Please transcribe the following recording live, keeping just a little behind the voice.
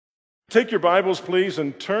Take your Bibles, please,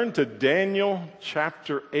 and turn to Daniel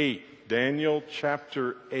chapter 8. Daniel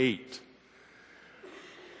chapter 8.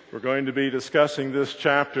 We're going to be discussing this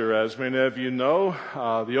chapter. As many of you know,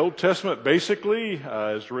 the Old Testament basically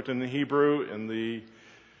is written in Hebrew. In the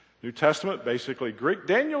New Testament, basically Greek.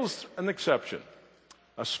 Daniel's an exception,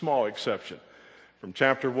 a small exception. From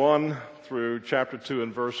chapter 1 through chapter 2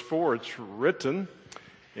 and verse 4, it's written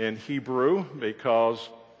in Hebrew because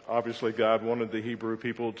obviously God wanted the Hebrew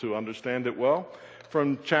people to understand it well.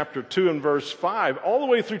 From chapter 2 and verse 5 all the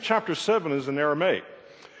way through chapter 7 is in Aramaic.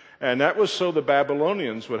 And that was so the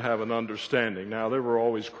Babylonians would have an understanding. Now, there were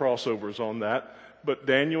always crossovers on that, but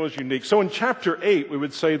Daniel is unique. So in chapter 8, we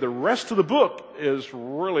would say the rest of the book is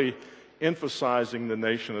really emphasizing the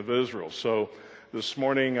nation of Israel. So this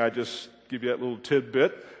morning, I just give you that little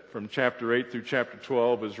tidbit from chapter 8 through chapter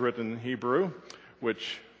 12 is written in Hebrew,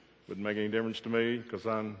 which wouldn't make any difference to me because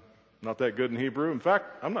I'm not that good in Hebrew. In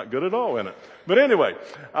fact, I'm not good at all in it. But anyway,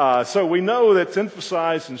 so we know that's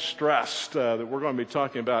emphasized and stressed that we're going to be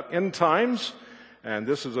talking about end times, and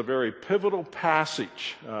this is a very pivotal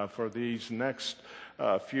passage for these next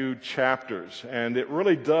few chapters, and it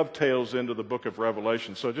really dovetails into the book of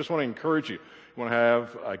Revelation. So I just want to encourage you. You want to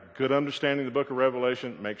have a good understanding of the book of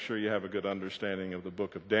Revelation, make sure you have a good understanding of the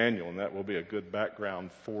book of Daniel, and that will be a good background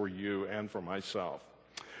for you and for myself.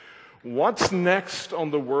 What's next on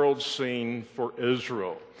the world scene for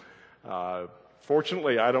Israel?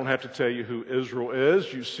 Fortunately, I don't have to tell you who Israel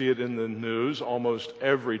is. You see it in the news almost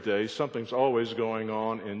every day. Something's always going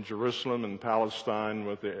on in Jerusalem and Palestine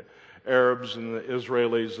with the Arabs and the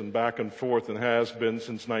Israelis and back and forth, and has been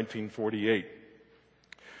since 1948.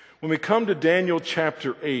 When we come to Daniel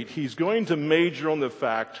chapter 8, he's going to major on the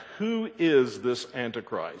fact, who is this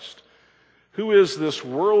Antichrist? Who is this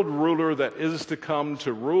world ruler that is to come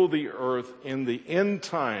to rule the earth in the end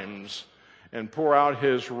times and pour out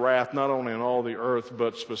his wrath not only on all the earth,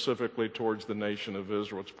 but specifically towards the nation of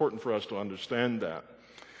Israel? It's important for us to understand that.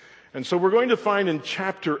 And so we're going to find in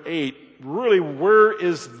chapter 8, really, where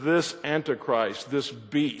is this Antichrist, this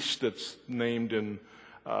beast that's named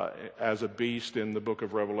as a beast in the book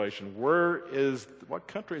of Revelation? What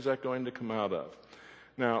country is that going to come out of?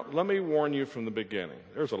 Now, let me warn you from the beginning.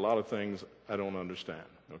 There's a lot of things I don't understand,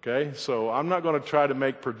 okay? So I'm not going to try to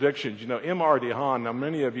make predictions. You know, M.R. DeHaan, now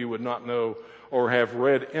many of you would not know or have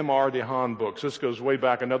read M.R. DeHaan books. This goes way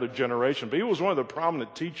back another generation, but he was one of the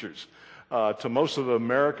prominent teachers to most of the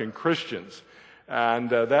American Christians. And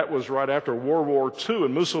that was right after World War II,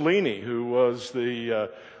 and Mussolini, who was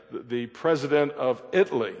the president of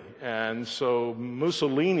Italy. And so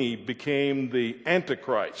Mussolini became the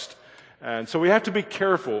Antichrist. And so we have to be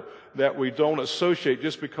careful that we don't associate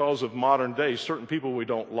just because of modern day certain people we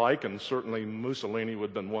don't like, and certainly Mussolini would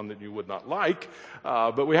have been one that you would not like.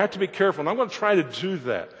 But we have to be careful, and I'm going to try to do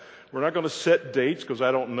that. We're not going to set dates because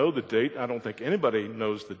I don't know the date. I don't think anybody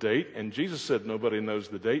knows the date. And Jesus said nobody knows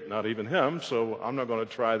the date, not even him, so I'm not going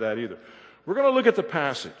to try that either. We're going to look at the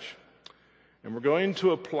passage, and we're going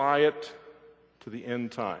to apply it to the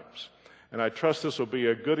end times. And I trust this will be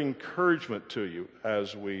a good encouragement to you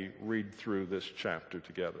as we read through this chapter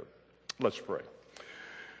together. Let's pray.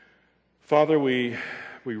 Father, we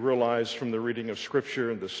realize from the reading of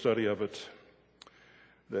Scripture and the study of it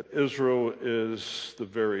that Israel is the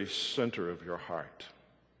very center of your heart.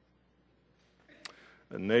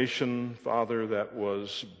 A nation, Father, that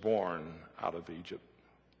was born out of Egypt,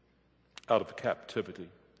 out of captivity.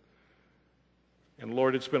 And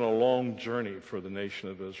Lord, it's been a long journey for the nation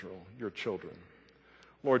of Israel, your children.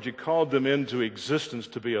 Lord, you called them into existence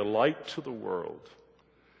to be a light to the world.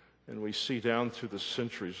 And we see down through the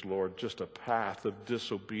centuries, Lord, just a path of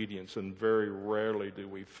disobedience, and very rarely do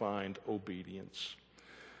we find obedience.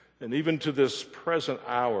 And even to this present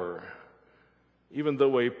hour, even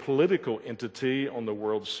though a political entity on the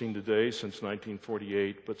world scene today since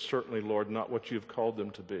 1948, but certainly, Lord, not what you've called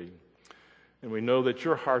them to be. And we know that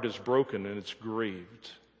your heart is broken and it's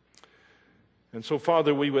grieved. And so,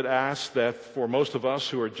 Father, we would ask that for most of us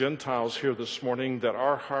who are Gentiles here this morning, that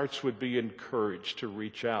our hearts would be encouraged to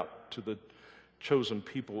reach out to the chosen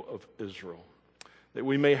people of Israel, that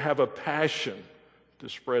we may have a passion to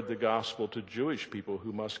spread the gospel to Jewish people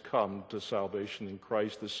who must come to salvation in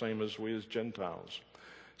Christ, the same as we as Gentiles.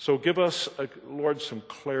 So give us, Lord, some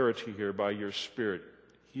clarity here by your Spirit.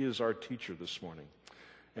 He is our teacher this morning.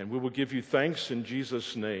 And we will give you thanks in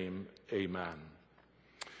Jesus' name. Amen.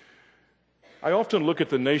 I often look at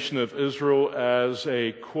the nation of Israel as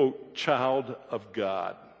a, quote, child of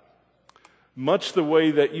God. Much the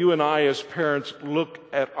way that you and I as parents look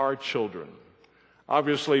at our children.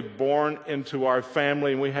 Obviously born into our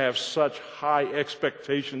family, and we have such high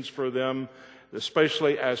expectations for them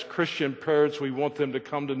especially as Christian parents, we want them to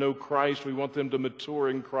come to know Christ. We want them to mature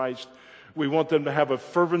in Christ. We want them to have a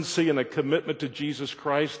fervency and a commitment to Jesus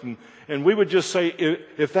Christ. And we would just say,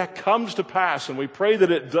 if that comes to pass, and we pray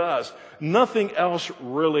that it does, nothing else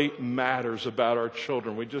really matters about our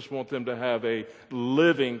children. We just want them to have a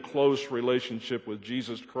living, close relationship with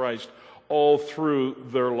Jesus Christ all through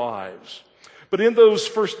their lives. But in those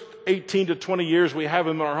first 18 to 20 years we have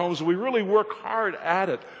them in our homes, we really work hard at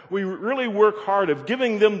it. We really work hard at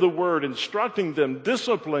giving them the Word, instructing them,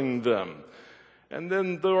 disciplining them. And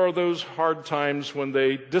then there are those hard times when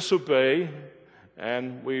they disobey,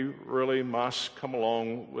 and we really must come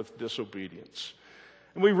along with disobedience.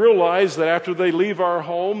 And we realize that after they leave our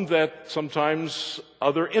home, that sometimes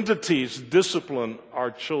other entities discipline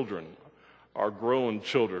our children, our grown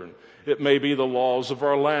children. It may be the laws of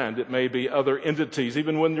our land. It may be other entities.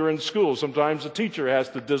 Even when you're in school, sometimes the teacher has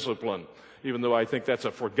to discipline, even though I think that's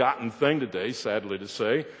a forgotten thing today, sadly to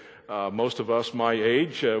say. Most of us my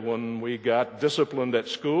age, when we got disciplined at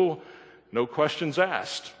school, no questions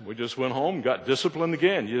asked. We just went home, got disciplined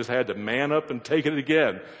again. You just had to man up and take it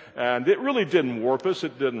again. And it really didn't warp us.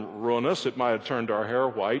 It didn't ruin us. It might have turned our hair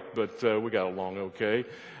white, but we got along okay.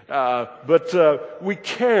 But we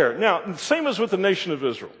care. Now, same as with the nation of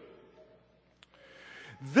Israel.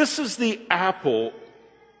 This is the apple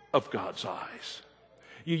of God's eyes.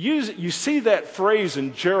 You see that phrase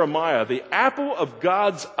in Jeremiah, the apple of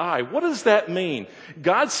God's eye. What does that mean?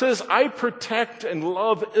 God says, I protect and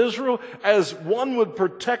love Israel as one would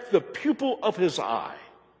protect the pupil of his eye.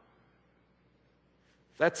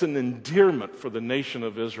 That's an endearment for the nation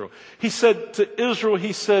of Israel. He said to Israel,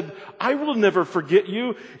 he said, I will never forget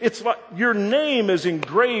you. It's like your name is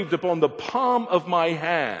engraved upon the palm of my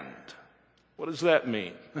hand. What does that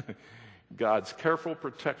mean? God's careful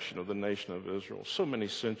protection of the nation of Israel. So many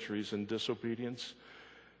centuries in disobedience.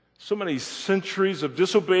 So many centuries of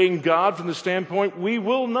disobeying God from the standpoint, we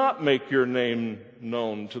will not make your name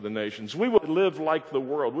known to the nations. We will live like the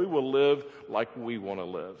world. We will live like we want to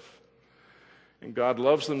live. And God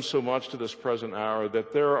loves them so much to this present hour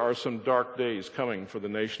that there are some dark days coming for the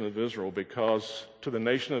nation of Israel, because to the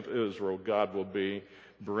nation of Israel, God will be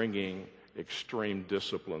bringing extreme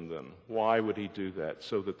discipline then. Why would he do that?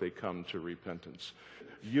 So that they come to repentance.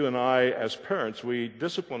 You and I, as parents, we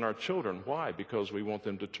discipline our children. Why? Because we want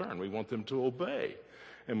them to turn. We want them to obey.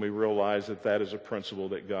 And we realize that that is a principle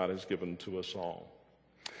that God has given to us all.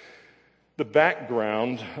 The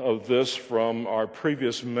background of this from our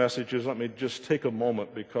previous messages, let me just take a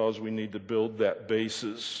moment because we need to build that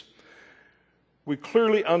basis. We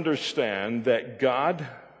clearly understand that God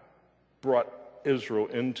brought Israel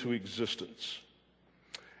into existence.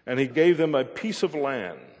 And he gave them a piece of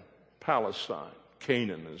land, Palestine,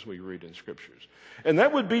 Canaan, as we read in Scriptures. And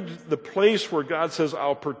that would be the place where God says,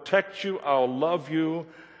 I'll protect you, I'll love you,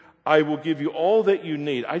 I will give you all that you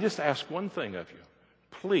need. I just ask one thing of you.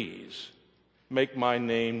 Please make my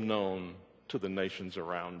name known to the nations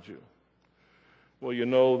around you. Well, you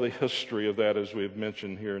know the history of that, as we've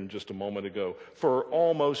mentioned here in just a moment ago. For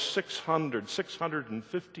almost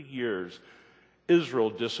 650 years, Israel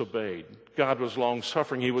disobeyed. God was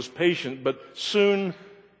long-suffering. He was patient, but soon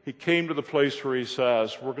he came to the place where he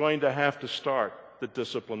says, we're going to have to start the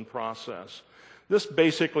discipline process. This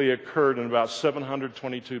basically occurred in about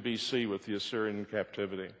 722 BC with the Assyrian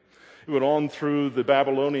captivity. It went on through the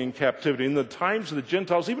Babylonian captivity, in the times of the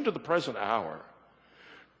Gentiles, even to the present hour.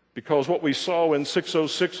 Because what we saw in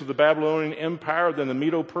 606 of the Babylonian Empire, then the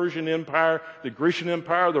Medo-Persian Empire, the Grecian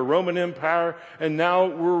Empire, the Roman Empire, and now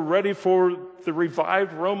we're ready for the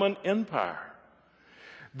revived Roman Empire.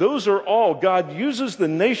 Those are all, God uses the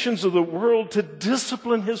nations of the world to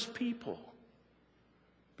discipline his people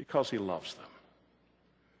because he loves them.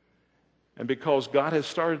 And because God has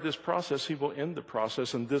started this process, he will end the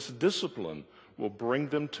process, and this discipline will bring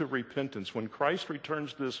them to repentance. When Christ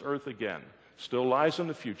returns to this earth again, still lies in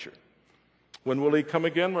the future. When will he come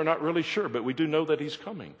again? We're not really sure, but we do know that he's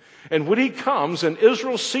coming. And when he comes and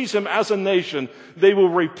Israel sees him as a nation, they will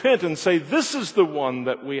repent and say, this is the one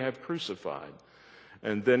that we have crucified.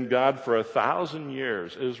 And then God, for 1,000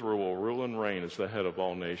 years, Israel will rule and reign as the head of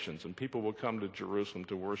all nations. And people will come to Jerusalem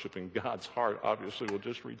to worship, and God's heart obviously will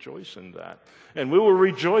just rejoice in that. And we will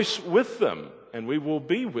rejoice with them, and we will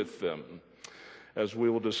be with them, as we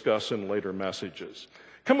will discuss in later messages.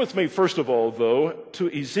 Come with me, first of all, though,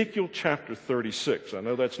 to Ezekiel chapter 36. I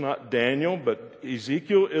know that's not Daniel, but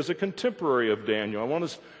Ezekiel is a contemporary of Daniel.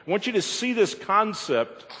 I want you to see this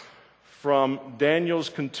concept from Daniel's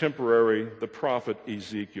contemporary, the prophet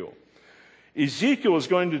Ezekiel. Ezekiel is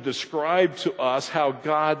going to describe to us how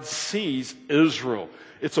God sees Israel.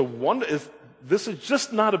 this is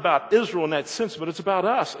just not about Israel in that sense, but it's about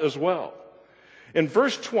us as well. In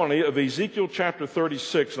verse 20 of Ezekiel chapter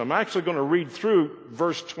 36, and I'm actually going to read through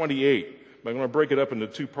verse 28, but I'm going to break it up into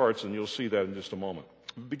two parts, and you'll see that in just a moment.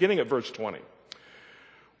 Beginning at verse 20.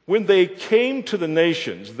 When they came to the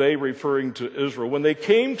nations, they referring to Israel, when they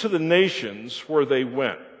came to the nations where they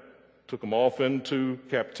went, took them off into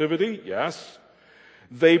captivity, yes.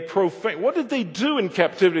 They profaned. What did they do in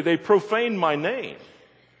captivity? They profaned my name.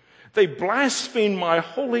 They blasphemed my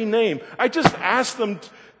holy name. I just asked them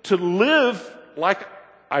to live like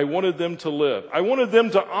I wanted them to live. I wanted them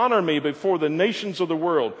to honor me before the nations of the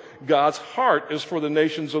world. God's heart is for the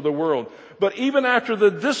nations of the world. But even after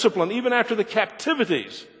the discipline, even after the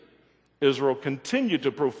captivities, Israel continued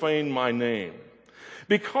to profane my name.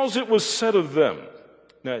 Because it was said of them,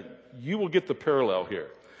 now you will get the parallel here.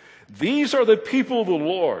 These are the people of the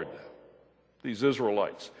Lord, these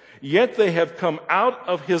Israelites. Yet they have come out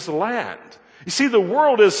of his land. You see, the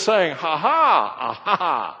world is saying, ha ha,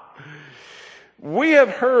 aha. We have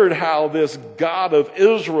heard how this God of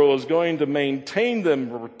Israel is going to maintain them,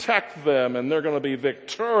 protect them, and they're going to be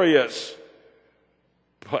victorious.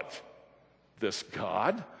 But this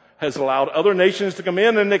God has allowed other nations to come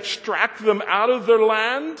in and extract them out of their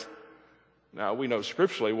land. Now, we know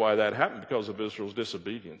scripturally why that happened, because of Israel's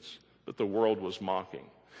disobedience. But the world was mocking.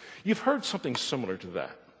 You've heard something similar to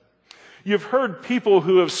that. You've heard people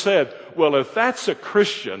who have said, well, if that's a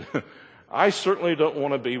Christian, I certainly don't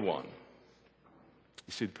want to be one.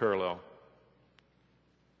 You see the parallel?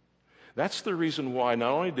 That's the reason why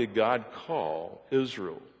not only did God call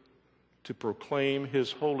Israel to proclaim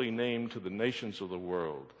his holy name to the nations of the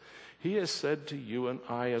world, he has said to you and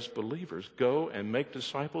I as believers, go and make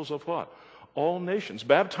disciples of what? All nations,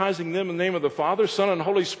 baptizing them in the name of the Father, Son, and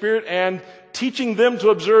Holy Spirit, and teaching them to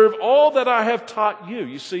observe all that I have taught you.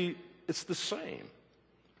 You see, it's the same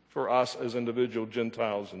for us as individual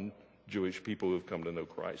Gentiles and Jewish people who have come to know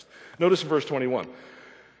Christ. Notice in verse 21,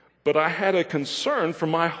 but I had a concern for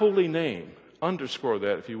my holy name. Underscore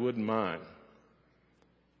that if you wouldn't mind.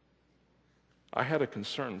 I had a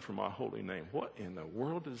concern for my holy name. What in the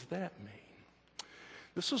world does that mean?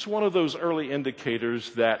 This is one of those early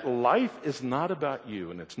indicators that life is not about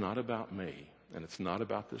you, and it's not about me, and it's not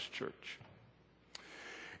about this church.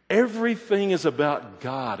 Everything is about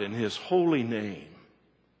God and his holy name.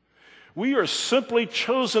 We are simply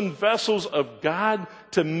chosen vessels of God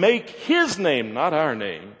to make his name, not our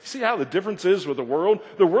name. See how the difference is with the world?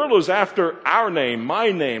 The world is after our name,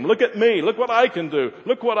 my name. Look at me. Look what I can do.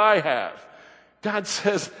 Look what I have. God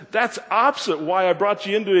says, that's opposite why I brought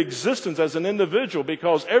you into existence as an individual,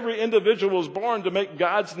 because every individual was born to make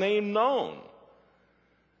God's name known.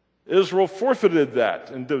 Israel forfeited that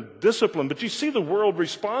and the discipline, but you see the world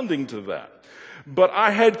responding to that. But I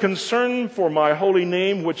had concern for my holy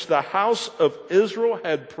name, which the house of Israel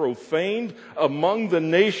had profaned among the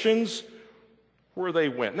nations where they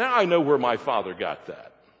went. Now I know where my father got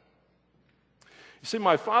that. You see,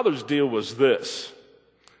 my father's deal was this.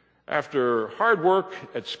 After hard work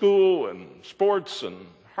at school and sports and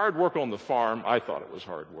hard work on the farm, I thought it was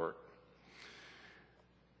hard work.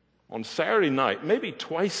 On Saturday night, maybe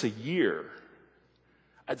twice a year,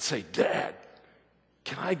 I'd say, Dad,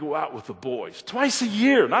 can I go out with the boys? Twice a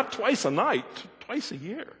year, not twice a night, twice a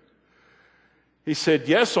year. He said,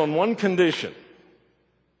 yes, on one condition.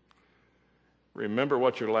 Remember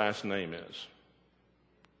what your last name is.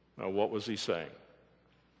 Now, what was he saying?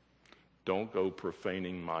 Don't go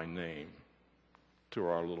profaning my name to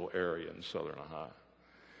our little area in Southern Ohio.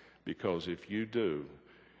 Because if you do,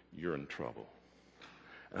 you're in trouble.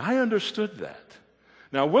 And I understood that.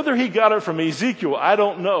 Now, whether he got it from Ezekiel, I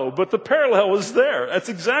don't know, but the parallel is there. That's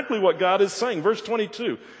exactly what God is saying. Verse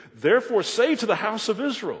 22, therefore say to the house of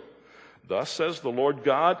Israel, thus says the Lord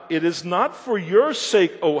God, it is not for your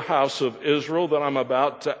sake, O house of Israel, that I'm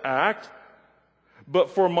about to act, but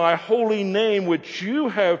for my holy name, which you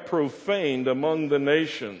have profaned among the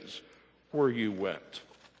nations where you went.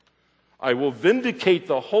 I will vindicate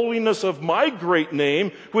the holiness of my great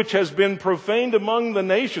name, which has been profaned among the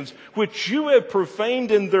nations, which you have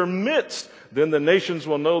profaned in their midst. Then the nations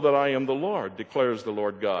will know that I am the Lord, declares the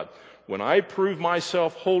Lord God. When I prove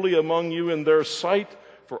myself holy among you in their sight,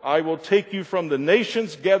 for I will take you from the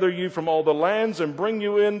nations, gather you from all the lands, and bring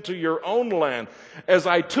you into your own land. As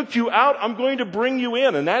I took you out, I'm going to bring you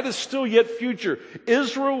in, and that is still yet future.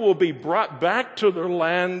 Israel will be brought back to their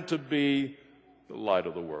land to be the light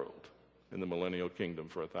of the world in the millennial kingdom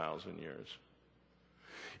for 1,000 years.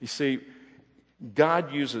 You see,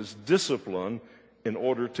 God uses discipline in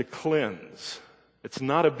order to cleanse. It's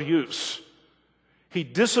not abuse. He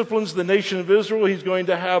disciplines the nation of Israel. He's going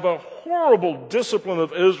to have a horrible discipline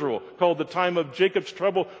of Israel called the time of Jacob's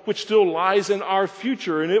trouble, which still lies in our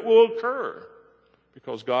future, and it will occur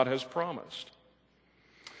because God has promised.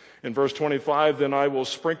 In verse 25, then I will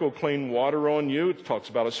sprinkle clean water on you. It talks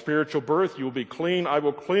about a spiritual birth. You will be clean. I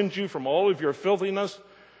will cleanse you from all of your filthiness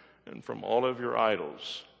and from all of your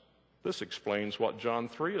idols. This explains what John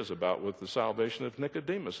 3 is about with the salvation of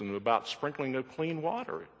Nicodemus and about sprinkling of clean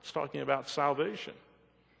water. It's talking about salvation.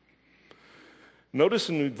 Notice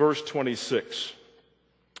in verse 26,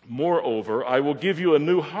 moreover, I will give you a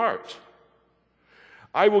new heart.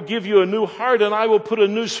 I will give you a new heart and I will put a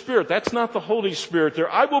new spirit. That's not the Holy Spirit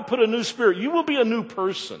there. I will put a new spirit. You will be a new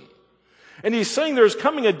person. And he's saying there's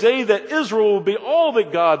coming a day that Israel will be all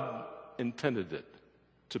that God intended it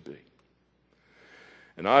to be.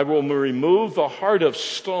 And I will remove the heart of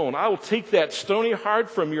stone. I will take that stony heart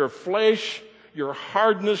from your flesh, your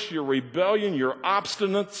hardness, your rebellion, your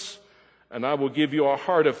obstinance, and I will give you a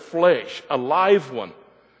heart of flesh, a live one.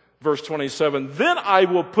 Verse 27, then I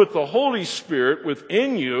will put the Holy Spirit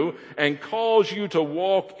within you and cause you to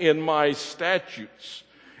walk in my statutes.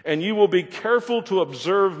 And you will be careful to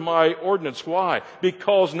observe my ordinance. Why?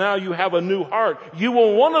 Because now you have a new heart. You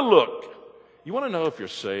will want to look. You want to know if you're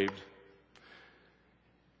saved?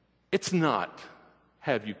 It's not,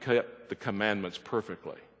 have you kept the commandments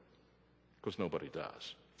perfectly? Because nobody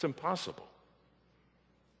does. It's impossible.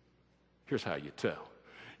 Here's how you tell.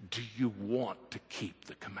 Do you want to keep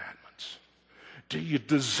the commandments? Do you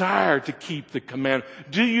desire to keep the commandments?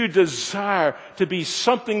 Do you desire to be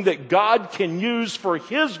something that God can use for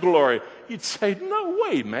His glory? You'd say, no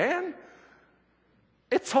way, man.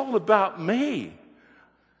 It's all about me.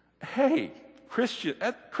 Hey,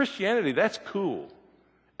 Christianity, that's cool.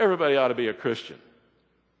 Everybody ought to be a Christian.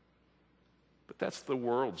 But that's the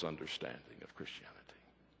world's understanding of Christianity.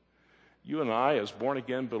 You and I, as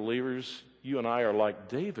born-again believers, you and I are like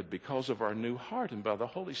David because of our new heart and by the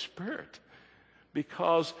Holy Spirit.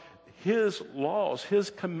 Because His laws, His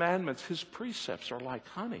commandments, His precepts are like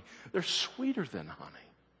honey. They're sweeter than honey.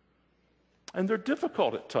 And they're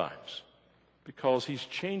difficult at times because He's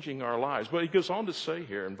changing our lives. But He goes on to say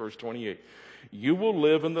here in verse 28, you will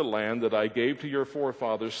live in the land that I gave to your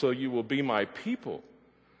forefathers, so you will be my people,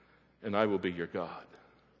 and I will be your God.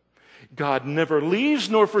 God never leaves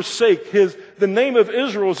nor forsakes. The name of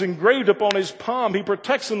Israel is engraved upon His palm. He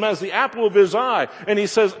protects them as the apple of His eye. And He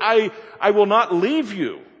says, I will not leave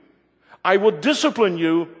you. I will discipline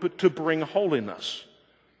you, but to bring holiness.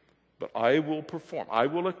 But I will perform. I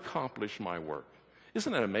will accomplish my work.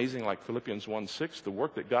 Isn't it amazing, like Philippians 1:6, the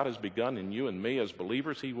work that God has begun in you and me as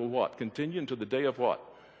believers, He will what? Continue until the day of what?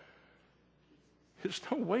 There's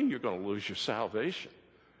no way you're going to lose your salvation.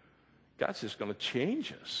 God's just going to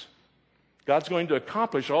change us. God's going to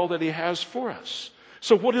accomplish all that He has for us.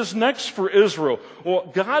 So what is next for Israel? Well,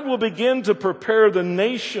 God will begin to prepare the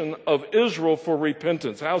nation of Israel for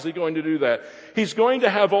repentance. How's He going to do that? He's going to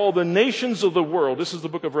have all the nations of the world, this is the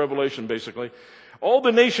book of Revelation basically, all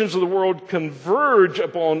the nations of the world converge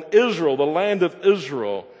upon Israel, the land of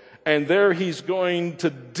Israel, and there He's going to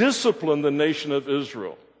discipline the nation of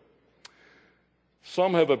Israel.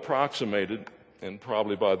 Some have approximated, and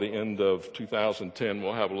probably by the end of 2010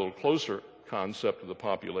 we'll have a little closer concept of the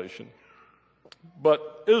population.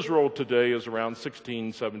 But Israel today is around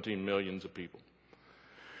 16, 17 millions of people,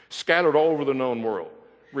 scattered all over the known world.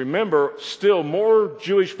 Remember, still more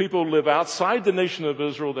Jewish people live outside the nation of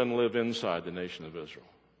Israel than live inside the nation of Israel.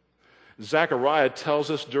 Zechariah tells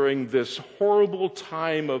us during this horrible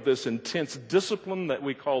time of this intense discipline that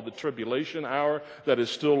we call the tribulation hour that is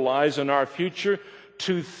still lies in our future,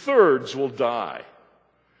 2/3 will die.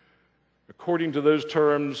 According to those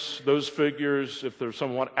terms, those figures, if they're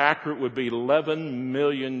somewhat accurate, would be 11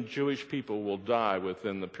 million Jewish people will die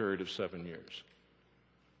within the period of 7 years.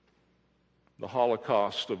 The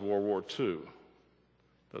Holocaust of World War II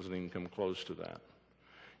doesn't even come close to that.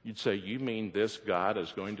 You'd say, you mean this God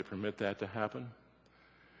is going to permit that to happen?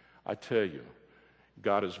 I tell you,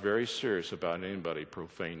 God is very serious about anybody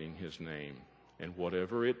profaning His name. And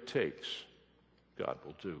whatever it takes, God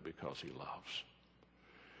will do because He loves.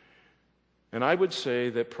 And I would say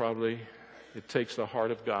that probably it takes the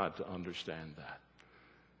heart of God to understand that.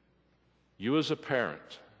 You as a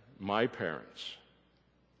parent, my parents,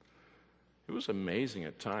 it was amazing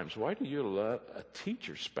at times. Why do you let a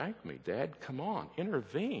teacher spank me? Dad, come on,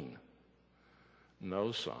 intervene.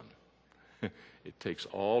 No, son. It takes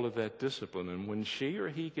all of that discipline, and when she or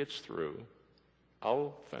he gets through,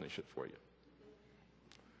 I'll finish it for you.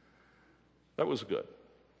 That was good.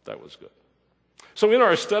 That was good. So in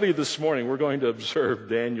our study this morning, we're going to observe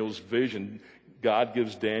Daniel's vision. God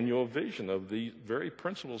gives Daniel a vision of the very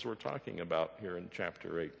principles we're talking about here in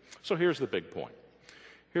chapter 8. So here's the big point.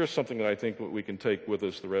 Here's something that I think we can take with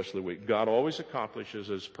us the rest of the week. God always accomplishes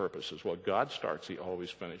his purposes. What God starts, he always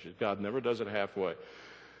finishes. God never does it halfway.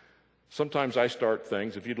 Sometimes I start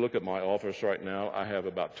things. If you'd look at my office right now, I have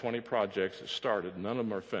about 20 projects that started. None of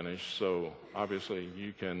them are finished, so obviously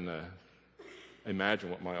you can imagine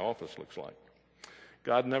what my office looks like.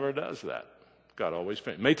 God never does that. God always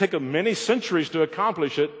finishes. It may take him many centuries to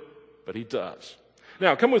accomplish it, but he does.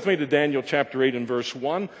 Now, come with me to Daniel chapter 8 and verse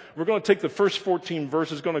 1. We're going to take the first 14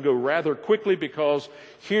 verses, going to go rather quickly because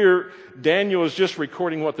here Daniel is just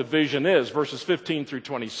recording what the vision is. Verses 15 through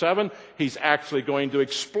 27, he's actually going to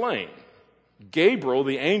explain. Gabriel,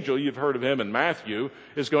 the angel, you've heard of him in Matthew,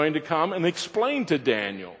 is going to come and explain to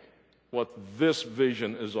Daniel what this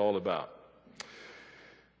vision is all about.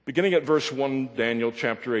 Beginning at verse 1, Daniel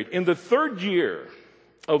chapter 8. In the third year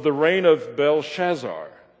of the reign of Belshazzar,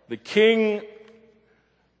 the king,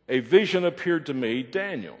 a vision appeared to me,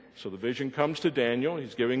 Daniel. So the vision comes to Daniel.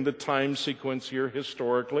 He's giving the time sequence here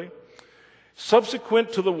historically.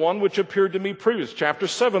 Subsequent to the one which appeared to me previous. Chapter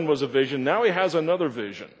 7 was a vision. Now he has another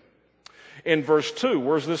vision. In verse 2,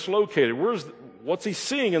 where's this located? What's he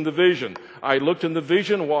seeing in the vision? I looked in the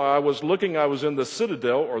vision. While I was looking, I was in the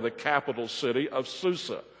citadel, or the capital city of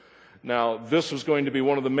Susa. Now, this was going to be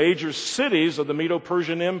one of the major cities of the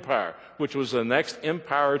Medo-Persian Empire, which was the next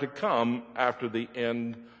empire to come after the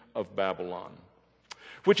end of Babylon,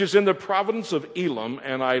 which is in the province of Elam.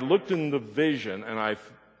 And I looked in the vision, and I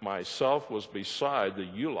myself was beside the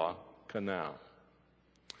Eula Canal.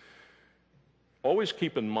 Always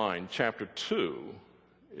keep in mind, chapter 2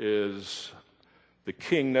 is the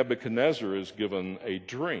king Nebuchadnezzar is given a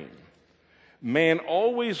dream. Man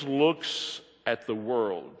always looks at the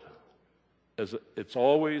world as it's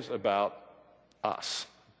always about us.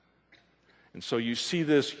 And so you see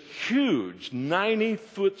this huge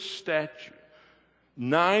 90-foot statue,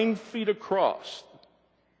 9 feet across,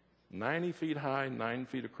 90 feet high, 9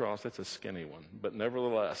 feet across. That's a skinny one, but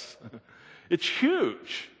nevertheless, it's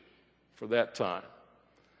huge for that time.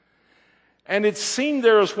 And it's seen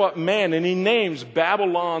there as what man, and he names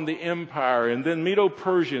Babylon the empire, and then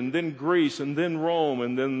Medo-Persia, and then Greece, and then Rome,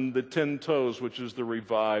 and then the 10 toes, which is the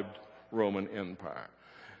revived Roman Empire.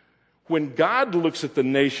 When God looks at the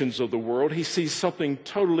nations of the world, he sees something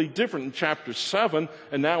totally different in chapter 7,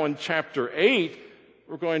 and now in chapter 8,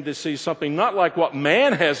 we're going to see something not like what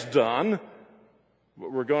man has done,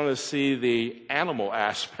 but we're going to see the animal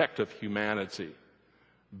aspect of humanity.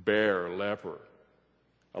 Bear, leopard,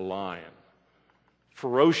 a lion,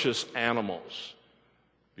 ferocious animals,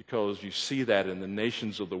 because you see that in the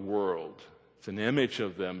nations of the world. It's an image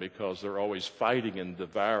of them because they're always fighting and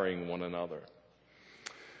devouring one another.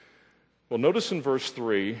 Well, notice in verse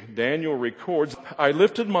 3, Daniel records, I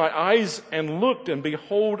lifted my eyes and looked, and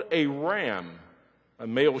behold, a ram, a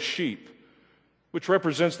male sheep, which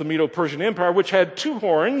represents the Medo-Persian Empire, which had 2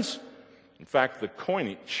 horns. In fact, the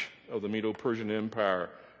coinage of the Medo-Persian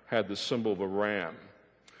Empire had the symbol of a ram,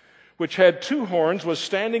 which had 2 horns, was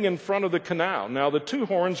standing in front of the canal. Now, the 2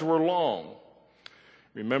 horns were long.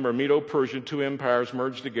 Remember, Medo-Persian, 2 empires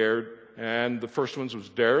merged together, and the first ones was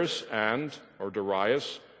Darius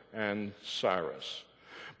and Cyrus.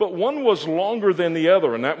 But one was longer than the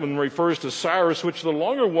other, and that one refers to Cyrus, which the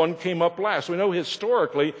longer one came up last. We know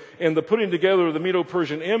historically, in the putting together of the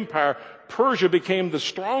Medo-Persian Empire, Persia became the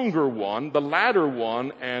stronger one, the latter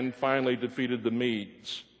one, and finally defeated the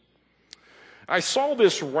Medes. I saw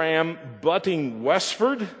this ram butting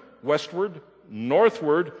westward,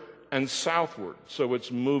 northward, and southward. So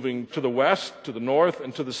it's moving to the west, to the north,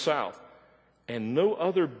 and to the south. And no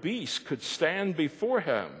other beast could stand before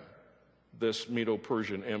him, this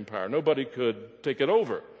Medo-Persian Empire. Nobody could take it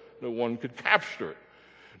over. No one could capture it.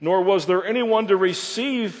 Nor was there anyone to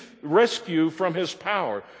receive rescue from his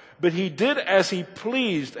power. But he did as he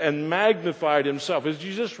pleased and magnified himself. As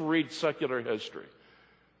you just read secular history,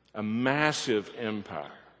 a massive empire.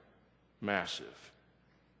 Massive.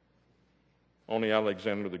 Only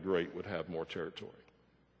Alexander the Great would have more territory.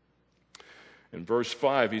 In verse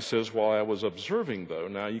 5, he says, while I was observing, though,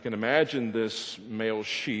 now you can imagine this male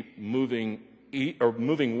sheep moving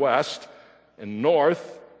west and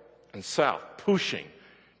north and south, pushing,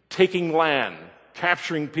 taking land,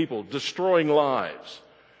 capturing people, destroying lives.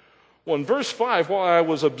 Well, in verse 5, while I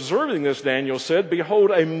was observing this, Daniel said,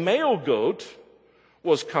 behold, a male goat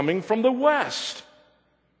was coming from the west.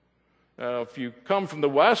 Now, if you come from the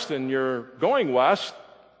west and you're going west,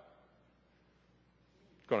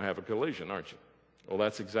 you're going to have a collision, aren't you? Well,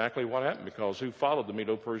 that's exactly what happened, because who followed the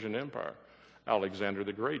Medo-Persian Empire? Alexander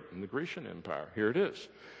the Great and the Grecian Empire. Here it is.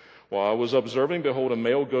 While I was observing, behold, a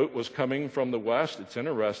male goat was coming from the west. It's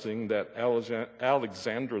interesting that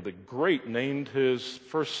Alexander the Great named his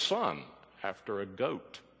first son after a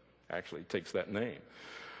goat. Actually, he takes that name.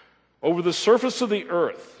 Over the surface of the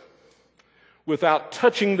earth, without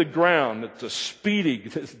touching the ground, it's a speedy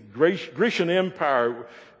Grecian Empire.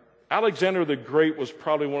 Alexander the Great was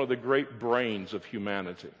probably one of the great brains of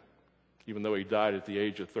humanity. Even though he died at the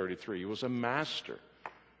age of 33, he was a master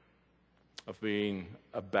of being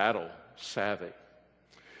a battle savvy.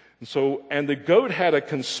 And the goat had a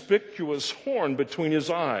conspicuous horn between his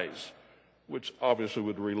eyes, which obviously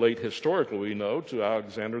would relate historically, we know, to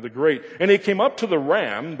Alexander the Great. And he came up to the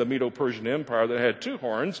ram, the Medo-Persian Empire, that had two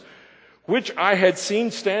horns, which I had seen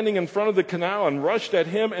standing in front of the canal, and rushed at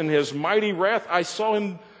him in his mighty wrath. I saw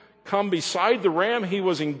him come beside the ram. He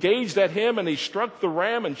was engaged at him, and he struck the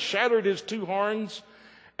ram and shattered his two horns,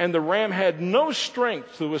 and the ram had no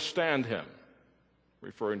strength to withstand him,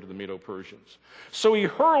 referring to the Medo-Persians. So he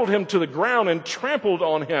hurled him to the ground and trampled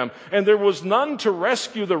on him, and there was none to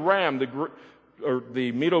rescue the ram,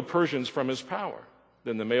 the Medo-Persians, from his power.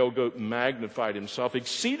 Then the male goat magnified himself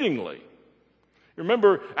exceedingly.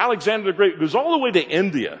 Remember, Alexander the Great goes all the way to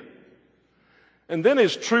India. And then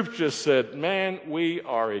his troops just said, man, we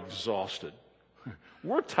are exhausted.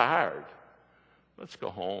 We're tired. Let's go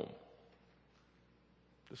home.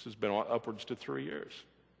 This has been upwards to 3 years.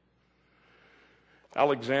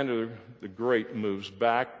 Alexander the Great moves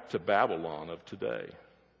back to Babylon of today.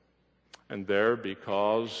 And there,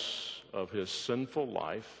 because of his sinful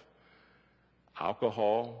life,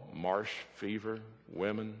 alcohol, marsh fever,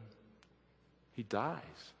 women, he dies.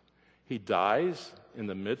 He dies in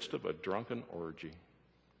the midst of a drunken orgy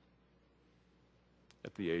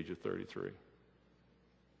at the age of 33.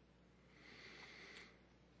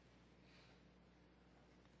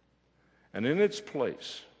 And in its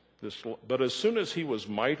place, but as soon as he was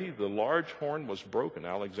mighty, the large horn was broken.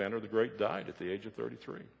 Alexander the Great died at the age of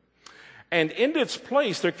 33. And in its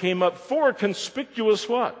place there came up four conspicuous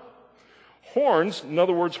what? Horns. In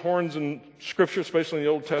other words, horns in Scripture, especially in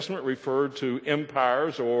the Old Testament, referred to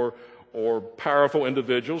empires or powerful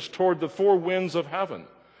individuals toward the four winds of heaven.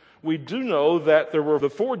 We do know that there were the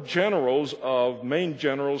four main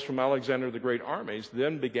generals from Alexander the Great armies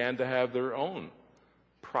then began to have their own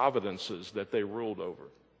providences that they ruled over.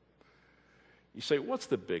 You say, what's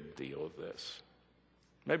the big deal of this?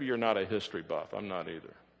 Maybe you're not a history buff. I'm not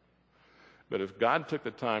either. But if God took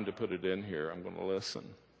the time to put it in here, I'm going to listen.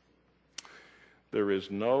 There is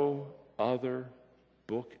no other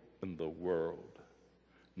book in the world,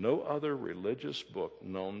 no other religious book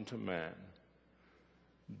known to man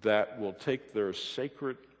that will take their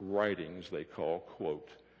sacred writings, they call, quote,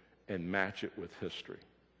 and match it with history.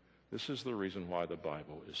 This is the reason why the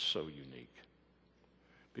Bible is so unique.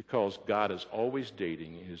 Because God is always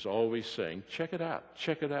dating, He's always saying, check it out,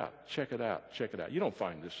 check it out, check it out, check it out. You don't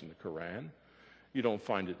find this in the Quran. You don't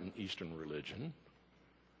find it in Eastern religion.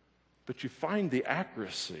 But you find the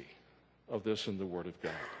accuracy of this in the Word of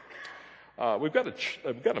God. We've got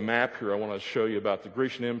a map here I want to show you about the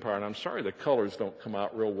Grecian Empire, and I'm sorry the colors don't come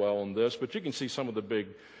out real well on this, but you can see some of the big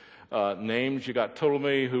names. You got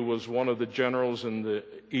Ptolemy, who was one of the generals in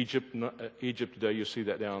Egypt today. You see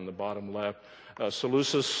that down in the bottom left.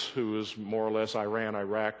 Seleucus, who is more or less Iran,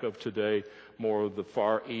 Iraq of today, more of the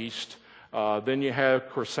Far East. Then you have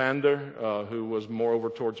Chrysander, who was more over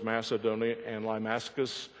towards Macedonia, and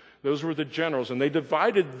Lysimachus. Those were the generals, and they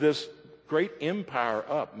divided this great empire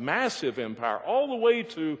up, massive empire, all the way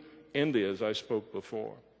to India, as I spoke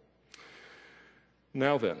before.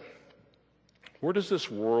 Now then, where does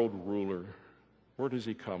this world ruler, where does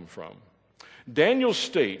he come from? Daniel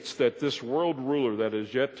states that this world ruler that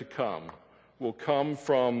is yet to come will come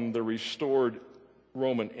from the restored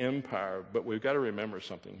Roman Empire, but we've got to remember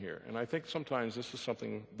something here, and I think sometimes this is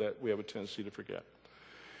something that we have a tendency to forget.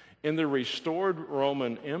 In the restored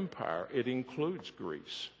Roman Empire, it includes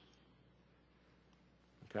Greece.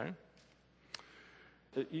 Okay?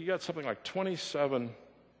 You got something like 27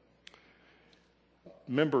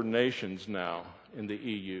 member nations now in the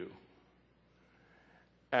EU.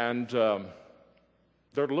 And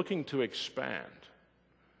they're looking to expand.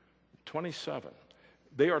 27.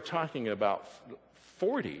 They are talking about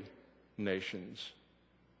 40 nations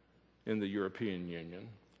in the European Union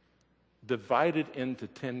divided into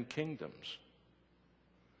 10 kingdoms.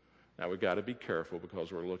 Now, we've got to be careful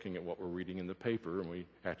because we're looking at what we're reading in the paper, and we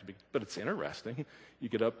have to be, but it's interesting. You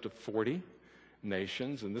get up to 40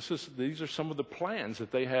 nations, and these are some of the plans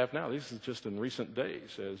that they have now. This is just in recent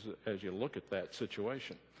days as you look at that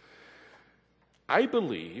situation. I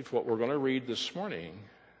believe what we're going to read this morning,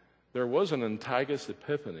 there was an Antiochus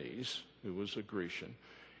Epiphanes, who was a Grecian.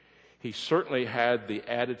 He certainly had the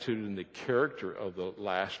attitude and the character of the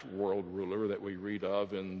last world ruler that we read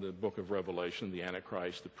of in the book of Revelation, the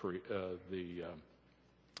Antichrist, the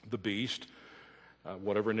beast,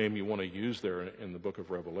 whatever name you want to use there in the book of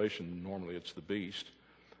Revelation. Normally it's the beast.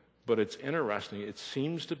 But it's interesting. It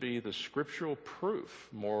seems to be the scriptural proof,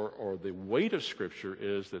 or the weight of Scripture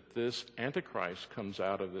is that this Antichrist comes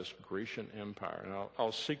out of this Grecian Empire. And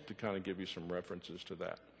I'll seek to kind of give you some references to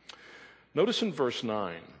that. Notice in verse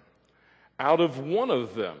 9, out of one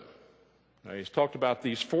of them, now he's talked about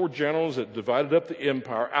these 4 generals that divided up the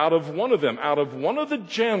empire. Out of one of them, out of one of the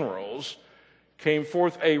generals, came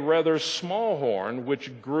forth a rather small horn,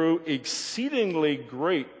 which grew exceedingly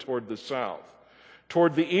great toward the south,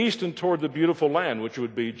 toward the east, and toward the beautiful land, which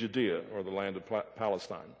would be Judea, or the land of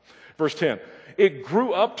Palestine. Verse 10, it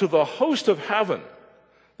grew up to the host of heaven.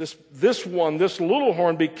 This little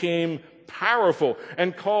horn became powerful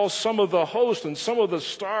and caused some of the host and some of the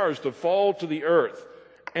stars to fall to the earth,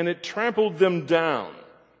 and it trampled them down.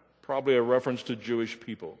 Probably a reference to Jewish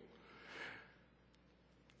people.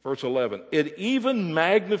 Verse 11, it even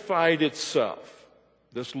magnified itself.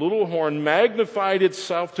 This little horn magnified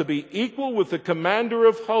itself to be equal with the commander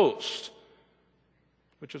of hosts,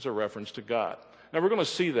 which is a reference to God. Now we're going to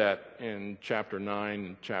see that in chapter 9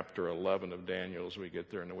 and chapter 11 of Daniel as we get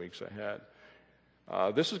there in the weeks ahead.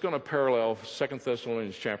 This is going to parallel 2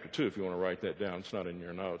 Thessalonians chapter 2, if you want to write that down. It's not in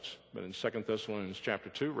your notes. But in 2 Thessalonians chapter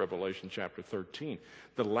 2, Revelation chapter 13,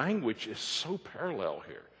 the language is so parallel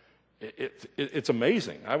here. It's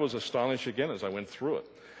amazing. I was astonished again as I went through it.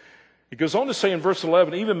 It goes on to say in verse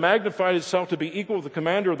 11, even magnified itself to be equal with the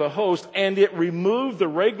commander of the host, and it removed the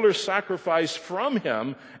regular sacrifice from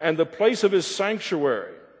him, and the place of his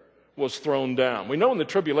sanctuary was thrown down. We know in the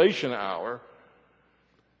tribulation hour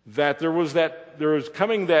that there was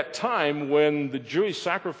coming that time when the Jewish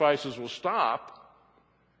sacrifices will stop,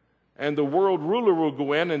 and the world ruler will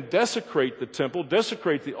go in and desecrate the temple,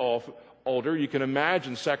 desecrate the altar. You can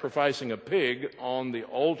imagine sacrificing a pig on the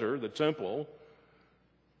altar, the temple,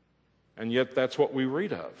 and yet that's what we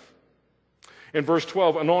read of. In verse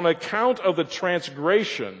 12, and on account of the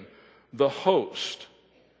transgression, the host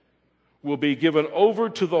will be given over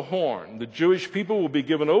to the horn. The Jewish people will be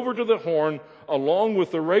given over to the horn along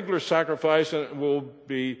with the regular sacrifice, and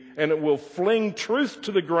it will fling truth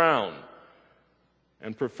to the ground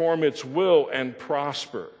and perform its will and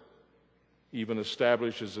prosper, even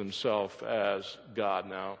establishes himself as God.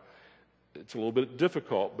 Now, it's a little bit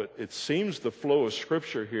difficult, but it seems the flow of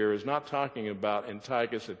Scripture here is not talking about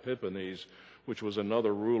Antiochus Epiphanes, which was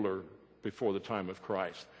another ruler before the time of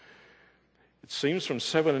Christ. It seems from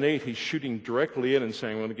 7 and 8 he's shooting directly in and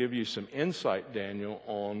saying, I'm going to give you some insight, Daniel,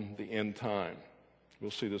 on the end time.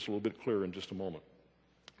 We'll see this a little bit clearer in just a moment.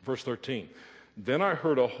 Verse 13, then I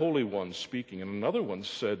heard a holy one speaking, and another one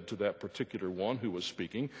said to that particular one who was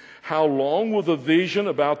speaking, how long will the vision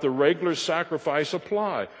about the regular sacrifice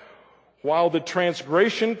apply? While the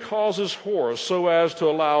transgression causes horror, so as to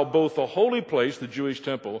allow both the holy place, the Jewish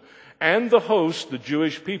temple, and the host, the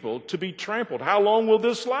Jewish people, to be trampled. How long will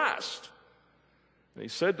this last? And he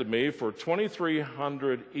said to me, for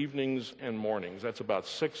 2,300 evenings and mornings, that's about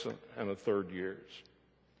 6 1/3 years,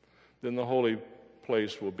 then the holy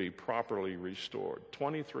place will be properly restored.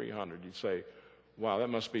 2,300. You'd say, wow, that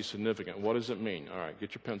must be significant. What does it mean? All right,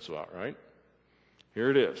 get your pencil out, right?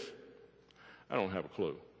 Here it is. I don't have a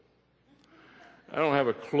clue. I don't have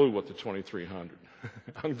a clue what the 2,300.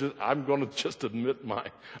 I'm going to just admit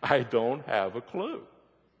I don't have a clue.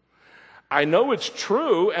 I know it's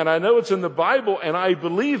true, and I know it's in the Bible, and I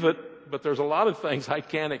believe it, but there's a lot of things I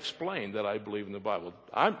can't explain that I believe in the Bible.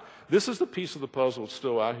 This is the piece of the puzzle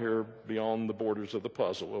still out here beyond the borders of the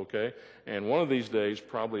puzzle, okay? And one of these days,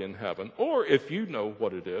 probably in heaven, or if you know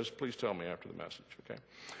what it is, please tell me after the message, okay?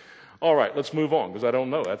 All right, let's move on, because I don't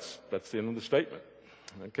know. That's the end of the statement,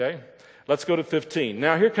 okay? Let's go to 15.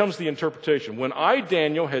 Now, here comes the interpretation. When I,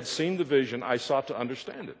 Daniel, had seen the vision, I sought to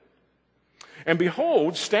understand it. And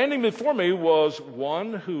behold, standing before me was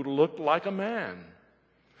one who looked like a man.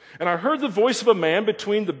 And I heard the voice of a man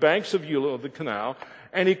between the banks of Eula, of the canal,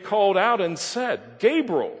 and he called out and said,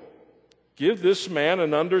 Gabriel, give this man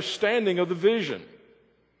an understanding of the vision.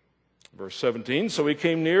 Verse 17, so he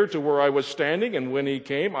came near to where I was standing, and when he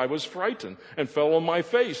came, I was frightened and fell on my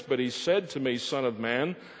face. But he said to me, Son of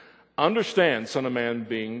man, understand, Son of man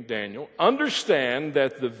being Daniel, understand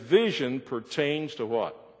that the vision pertains to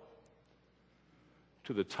what?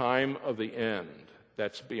 To the time of the end.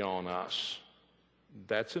 That's beyond us.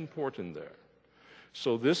 That's important there.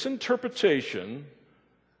 So this interpretation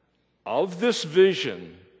of this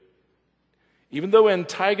vision Even though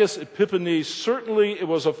Antiochus Epiphanes certainly it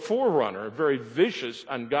was a forerunner, a very vicious,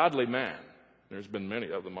 ungodly man. There's been many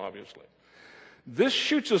of them, obviously. This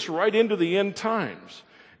shoots us right into the end times.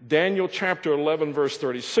 Daniel chapter 11, verse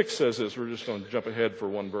 36 says this. We're just going to jump ahead for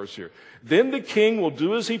one verse here. Then the king will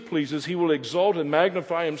do as he pleases. He will exalt and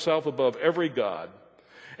magnify himself above every god,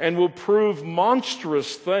 and will prove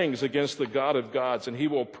monstrous things against the God of gods, and he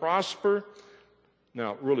will prosper.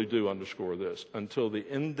 Now, really do underscore this, until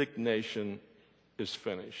the indignation is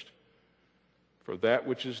finished. For that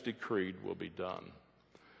which is decreed will be done.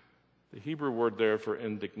 The Hebrew word there for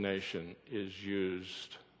indignation is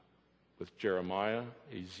used with Jeremiah,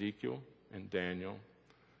 Ezekiel, and Daniel,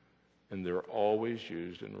 and they're always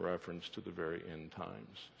used in reference to the very end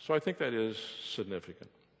times. So I think that is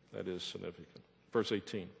significant. That is significant. Verse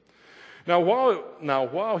 18. Now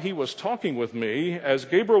while he was talking with me, as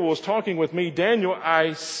Gabriel was talking with me, Daniel,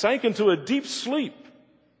 I sank into a deep sleep.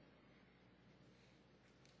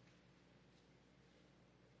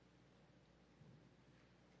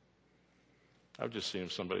 I've just seen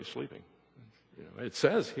somebody sleeping. It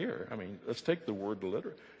says here, let's take the word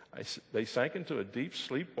literally. They sank into a deep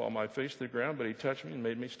sleep while my face to the ground, but he touched me and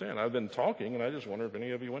made me stand. I've been talking, and I just wonder if any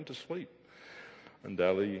of you went to sleep.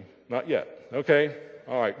 Undoubtedly, not yet. Okay?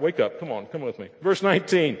 All right, wake up. Come on, come with me. Verse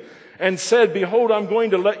 19. And said, behold, I'm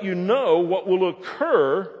going to let you know what will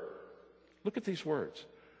occur. Look at these words.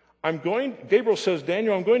 Gabriel says,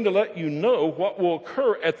 Daniel, I'm going to let you know what will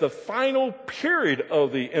occur at the final period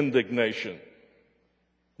of the indignation,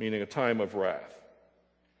 meaning a time of wrath.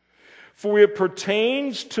 For it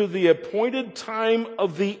pertains to the appointed time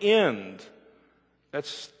of the end.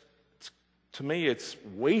 To me, it's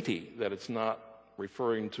weighty that it's not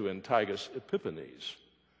referring to Antiochus Epiphanes,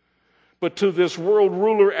 but to this world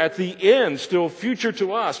ruler at the end, still future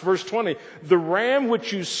to us. Verse 20, the ram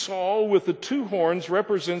which you saw with the two horns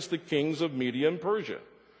represents the kings of Media and Persia.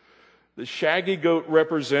 The shaggy goat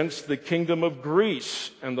represents the kingdom of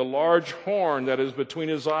Greece, and the large horn that is between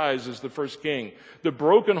his eyes is the first king. The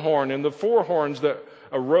broken horn and the four horns that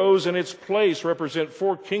arose in its place represent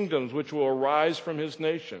four kingdoms which will arise from his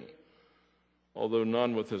nation, although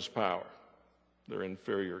none with his power. They're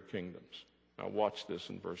inferior kingdoms. Now watch this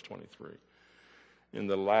in verse 23. In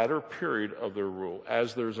the latter period of their rule,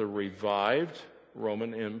 as there's a revived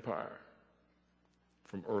Roman Empire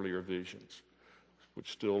from earlier visions,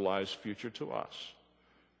 which still lies future to us,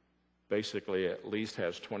 basically at least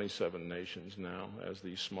has 27 nations now as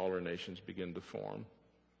these smaller nations begin to form.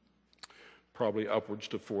 Probably upwards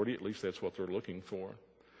to 40, at least that's what they're looking for.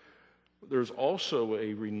 There's also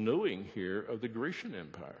a renewing here of the Grecian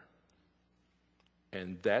Empire.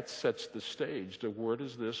 And that sets the stage to where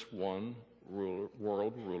does this one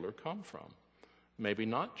world ruler come from? Maybe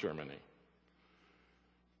not Germany.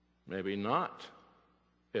 Maybe not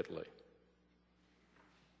Italy.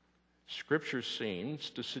 Scripture seems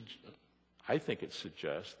to I think it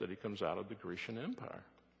suggests that he comes out of the Grecian Empire.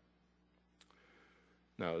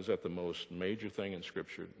 Now, is that the most major thing in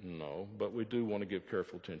Scripture? No, but we do want to give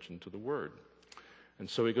careful attention to the word. And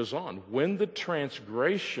so he goes on, when the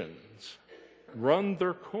transgressions run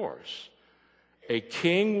their course, a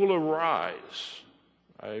king will arise.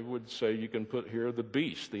 I would say you can put here the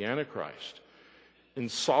beast, the Antichrist.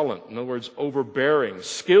 Insolent, in other words, overbearing,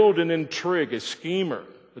 skilled in intrigue, a schemer,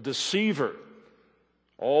 a deceiver.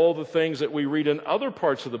 All the things that we read in other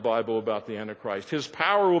parts of the Bible about the Antichrist. His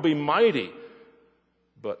power will be mighty,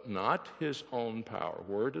 but not his own power.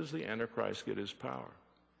 Where does the Antichrist get his power?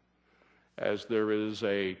 As there is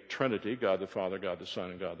a Trinity, God the Father, God the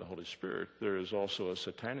Son, and God the Holy Spirit, there is also a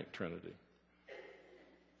satanic Trinity.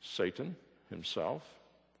 Satan himself,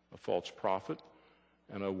 a false prophet,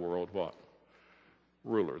 and a world what?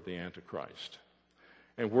 Ruler, the Antichrist.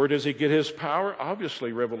 And where does he get his power?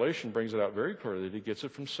 Obviously, Revelation brings it out very clearly that he gets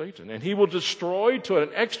it from Satan. And he will destroy to an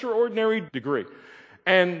extraordinary degree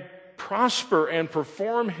and prosper and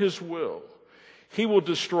perform his will. He will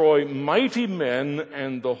destroy mighty men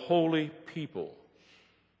and the holy people.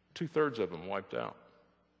 2/3 of them wiped out.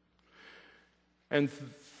 And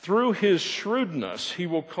through his shrewdness, he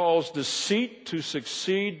will cause deceit to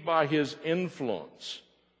succeed by his influence.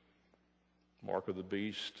 Mark of the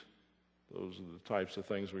beast. Those are the types of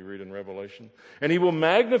things we read in Revelation. And he will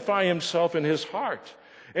magnify himself in his heart.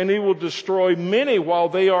 And he will destroy many while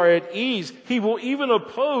they are at ease. He will even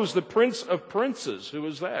oppose the Prince of Princes. Who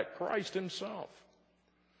is that? Christ himself.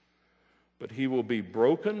 But he will be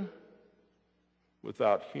broken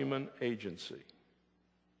without human agency.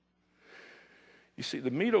 You see,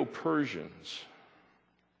 the Medo-Persians,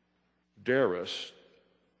 Darius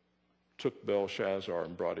took Belshazzar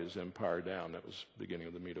and brought his empire down. That was the beginning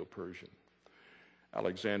of the Medo-Persian.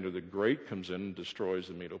 Alexander the Great comes in and destroys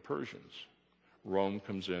the Medo-Persians. Rome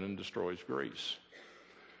comes in and destroys Greece.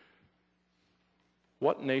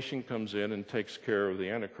 What nation comes in and takes care of the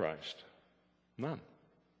Antichrist? None.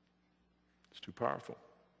 It's too powerful.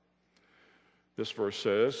 This verse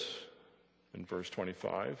says, in verse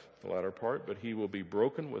 25, the latter part, but he will be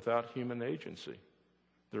broken without human agency.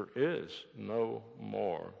 There is no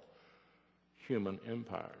more human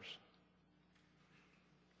empires.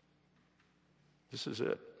 This is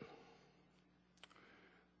it.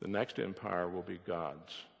 The next empire will be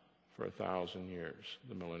God's for 1,000 years,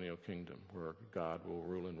 the millennial kingdom, where God will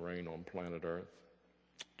rule and reign on planet Earth,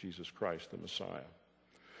 Jesus Christ, the Messiah.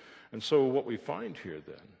 And so what we find here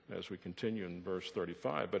then, as we continue in verse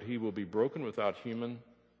 35, but he will be broken without human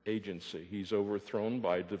agency. He's overthrown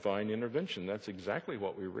by divine intervention. That's exactly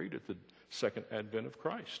what we read at the second advent of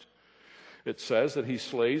Christ. It says that he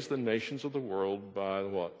slays the nations of the world by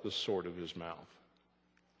what? The sword of his mouth.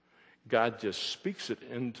 God just speaks it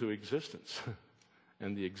into existence.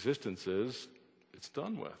 And the existence is, it's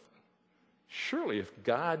done with. Surely if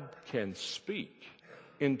God can speak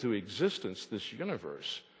into existence this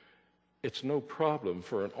universe, it's no problem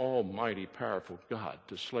for an almighty, powerful God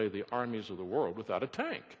to slay the armies of the world without a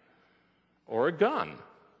tank or a gun.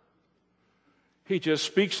 He just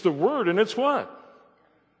speaks the word and it's what?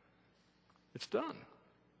 It's done.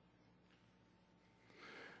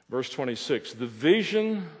 Verse 26, the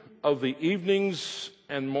vision of the evenings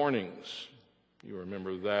and mornings. You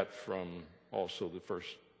remember that from also the first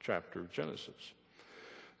chapter of Genesis.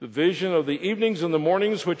 The vision of the evenings and the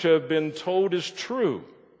mornings which have been told is true.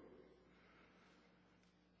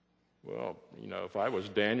 Well, if I was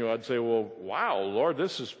Daniel, I'd say, well, wow, Lord,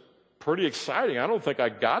 this is pretty exciting. I don't think I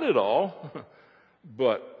got it all.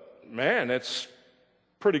 But, man, that's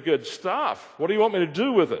pretty good stuff. What do you want me to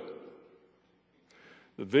do with it?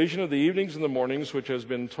 The vision of the evenings and the mornings which has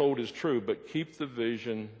been told is true, but keep the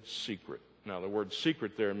vision secret. Now, the word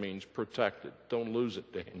secret there means protected. Don't lose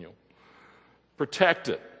it, Daniel. Protect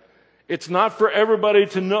it. It's not for everybody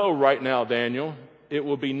to know right now, Daniel. It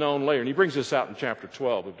will be known later. And he brings this out in chapter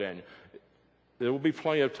 12 of Daniel. There will be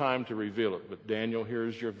plenty of time to reveal it. But Daniel,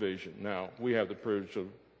 here's your vision. Now, we have the privilege of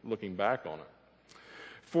looking back on it.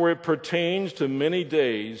 For it pertains to many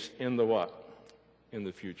days in the what? In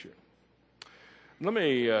the future. Let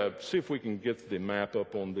me see if we can get the map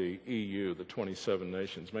up on the EU, the 27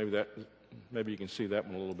 nations. Maybe you can see that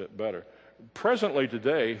one a little bit better. Presently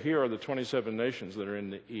today, here are the 27 nations that are in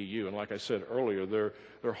the EU. And like I said earlier,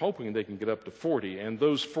 they're hoping they can get up to 40. And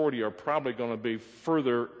those 40 are probably going to be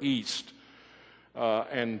further east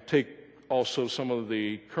and take also some of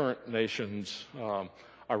the current nations,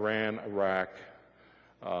 Iran, Iraq,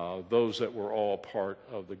 those that were all part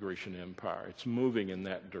of the Grecian Empire. It's moving in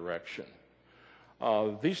that direction.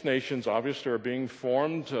 These nations obviously are being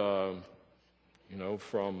formed,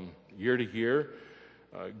 from year to year.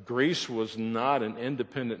 Greece was not an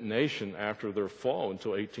independent nation after their fall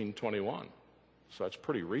until 1821. So that's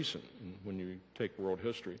pretty recent when you take world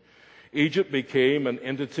history. Egypt became an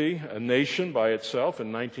entity, a nation by itself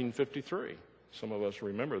in 1953. Some of us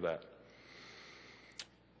remember that.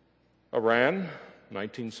 Iran,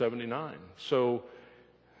 1979. So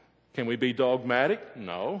can we be dogmatic?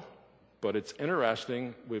 No. But it's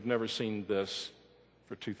interesting. We've never seen this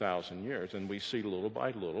for 2,000 years, and we see little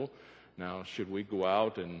by little. Now, should we go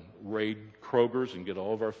out and raid Kroger's and get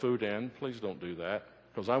all of our food in? Please don't do that,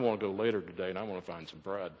 because I want to go later today and I want to find some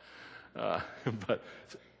bread. But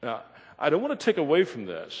I don't want to take away from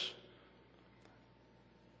this,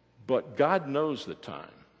 but God knows the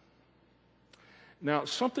time. Now,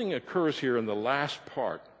 something occurs here in the last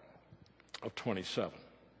part of 27.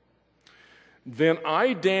 Then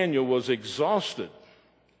I, Daniel, was exhausted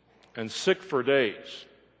and sick for days.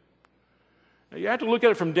 Now, you have to look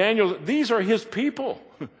at it from Daniel. These are his people.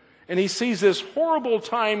 And he sees this horrible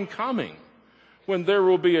time coming when there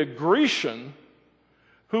will be a Grecian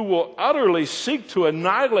who will utterly seek to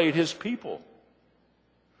annihilate his people.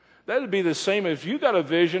 That would be the same if you got a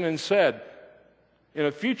vision and said, in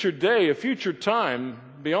a future day, a future time,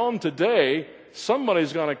 beyond today,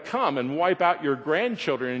 somebody's going to come and wipe out your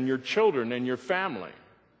grandchildren and your children and your family.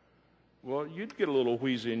 Well, you'd get a little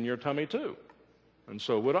wheezy in your tummy too. And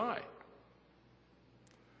so would I.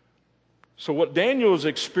 So what Daniel is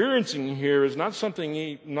experiencing here is not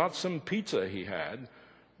not some pizza he had,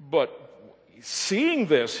 but seeing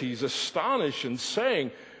this, he's astonished and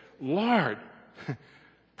saying, Lord,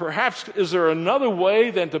 perhaps is there another way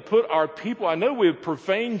than to put our people? I know we've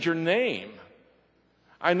profaned your name.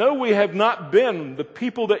 I know we have not been the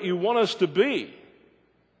people that you want us to be.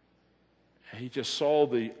 He just saw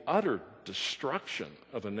the utter destruction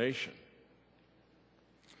of a nation.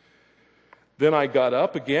 Then I got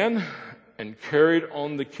up again and carried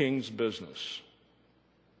on the king's business.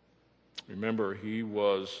 Remember, he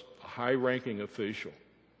was a high-ranking official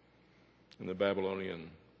in the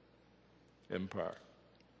Babylonian Empire.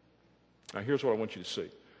 Now, here's what I want you to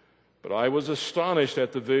see. But I was astonished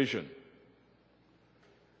at the vision,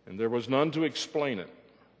 and there was none to explain it.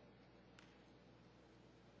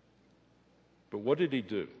 But what did he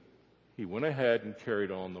do? He went ahead and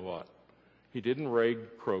carried on the what? He didn't raid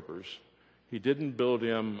Kroger's. He didn't build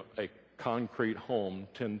him a concrete home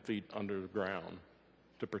 10 feet underground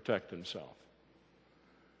to protect himself.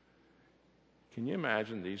 Can you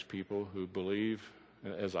imagine these people who believe,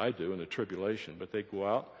 as I do, in the tribulation, but they go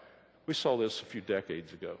out? We saw this a few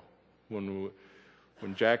decades ago when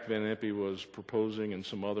Jack Van Impe was proposing and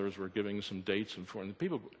some others were giving some dates and for. And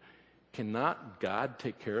people, cannot God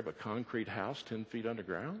take care of a concrete house 10 feet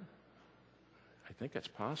underground? I think that's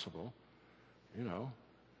possible, you know.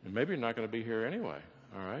 And maybe you're not going to be here anyway,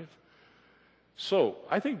 all right? So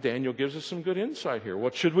I think Daniel gives us some good insight here.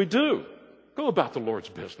 What should we do? Go about the Lord's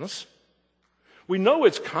business. We know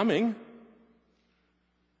it's coming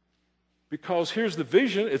because here's the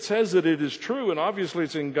vision. It says that it is true, and obviously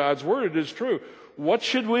it's in God's Word. It is true. What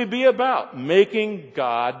should we be about? Making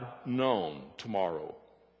God known tomorrow.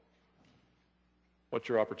 What's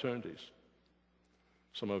your opportunities?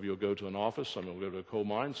 Some of you will go to an office. Some of you will go to a coal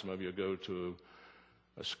mine. Some of you will go to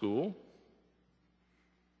a school.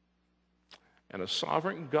 And a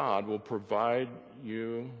sovereign God will provide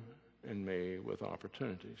you and me with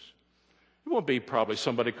opportunities. It won't be probably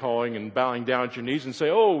somebody calling and bowing down at your knees and say,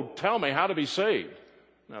 "Oh, tell me how to be saved."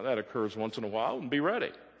 Now, that occurs once in a while, and be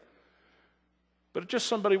ready. But it's just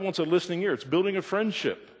somebody wants a listening ear. It's building a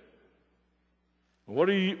friendship. What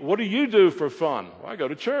do you do for fun? Well, I go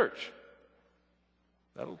to church.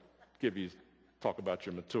 That'll give you talk about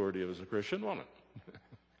your maturity as a Christian, won't it?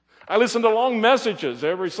 I listen to long messages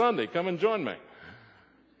every Sunday. Come and join me.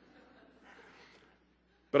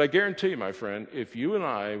 But I guarantee you, my friend, if you and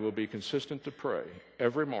I will be consistent to pray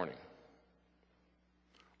every morning,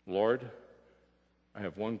 Lord, I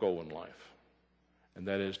have one goal in life, and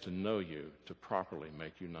that is to know you, to properly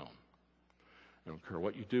make you known. I don't care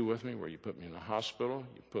what you do with me, where you put me in a hospital,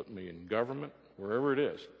 you put me in government, wherever it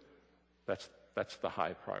is. That's the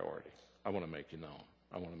high priority. I want to make you known.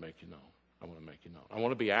 I want to make you known. I want to make you known. I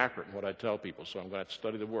want to be accurate in what I tell people, so I'm going to have to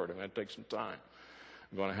study the Word. I'm going to take some time.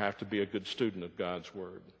 I'm going to have to be a good student of God's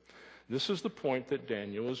Word. This is the point that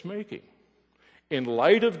Daniel is making. In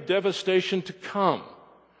light of devastation to come,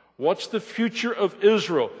 what's the future of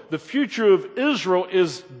Israel? The future of Israel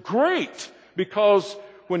is great, because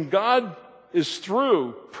when God is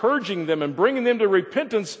through purging them and bringing them to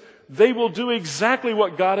repentance, they will do exactly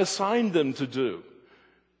what God assigned them to do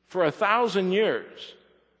for 1,000 years.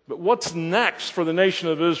 But what's next for the nation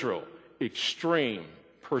of Israel? Extreme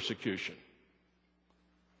persecution.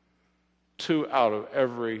 2 out of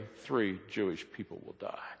every 3 Jewish people will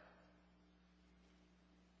die.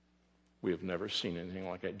 We have never seen anything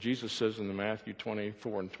like that. Jesus says in the Matthew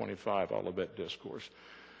 24 and 25 Olivet Discourse,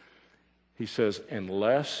 he says,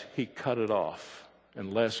 unless he cut it off,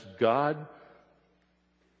 unless God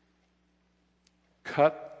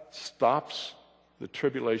stops the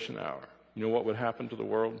tribulation hour, you know what would happen to the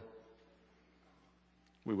world?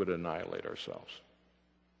 We would annihilate ourselves.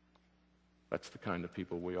 That's the kind of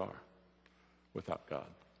people we are without God.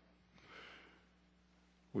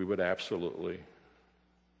 We would absolutely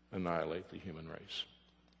annihilate the human race.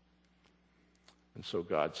 And so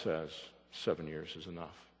God says 7 years is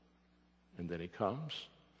enough. And then he comes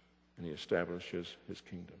and he establishes his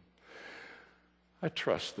kingdom. I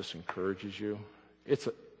trust this encourages you. It's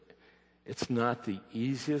not the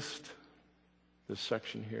easiest, this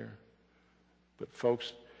section here. But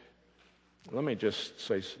folks, let me just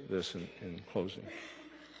say this in closing.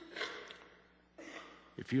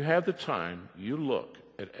 If you have the time, you look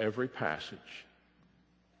at every passage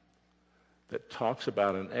that talks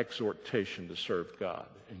about an exhortation to serve God,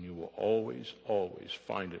 and you will always, always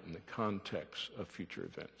find it in the context of future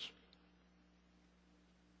events.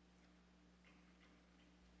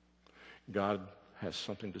 God has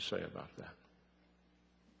something to say about that.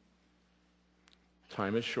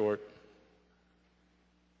 Time is short,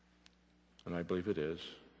 and I believe it is.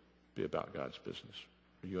 Be about God's business.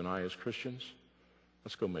 For you and I as Christians,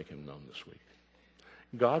 let's go make him known this week.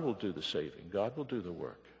 God will do the saving. God will do the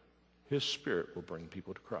work. His Spirit will bring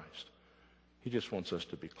people to Christ. He just wants us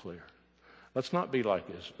to be clear. Let's not be like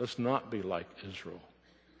Israel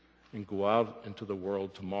and go out into the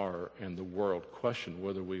world tomorrow and the world question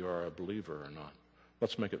whether we are a believer or not.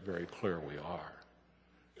 Let's make it very clear we are.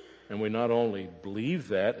 And we not only believe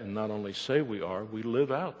that and not only say we are, we live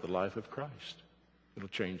out the life of Christ. It'll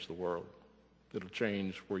change the world. It'll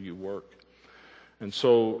change where you work. And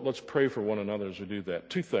so let's pray for one another as we do that.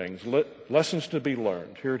 Two things. Lessons to be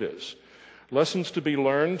learned. Here it is. Lessons to be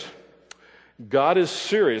learned. God is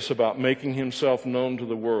serious about making himself known to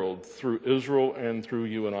the world through Israel and through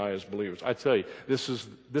you and I as believers. I tell you, this is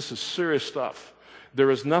serious stuff. There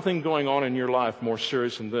is nothing going on in your life more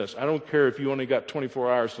serious than this. I don't care if you only got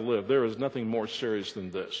 24 hours to live. There is nothing more serious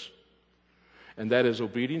than this. And that is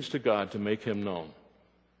obedience to God to make him known.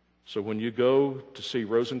 So when you go to see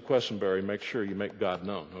Rosen Questenberry, make sure you make God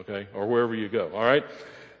known, okay? Or wherever you go, all right?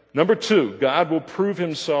 Number two, God will prove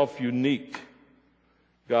himself unique.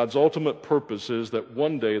 God's ultimate purpose is that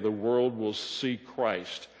one day the world will see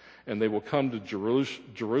Christ and they will come to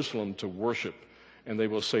Jerusalem to worship, and they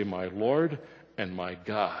will say, "My Lord and my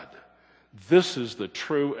God." This is the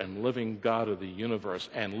true and living God of the universe.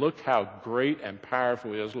 And look how great and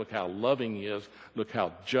powerful he is. Look how loving he is. Look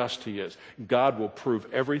how just he is. God will prove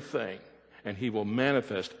everything, and he will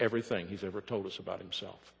manifest everything he's ever told us about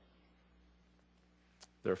himself.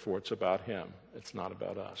 Therefore, it's about him. It's not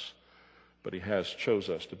about us. But he has chose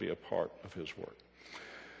us to be a part of his work.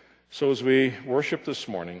 So as we worship this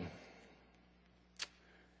morning,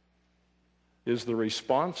 is the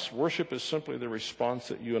response, worship is simply the response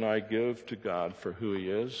that you and I give to God for who he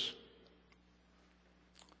is,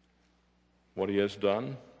 what he has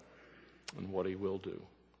done, and what he will do.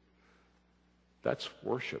 That's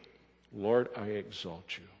worship. Lord, I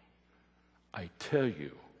exalt you. I tell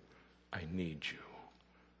you, I need you.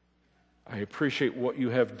 I appreciate what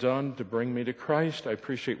you have done to bring me to Christ. I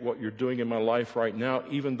appreciate what you're doing in my life right now,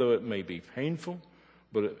 even though it may be painful,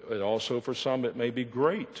 but it also for some it may be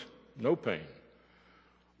great. No pain.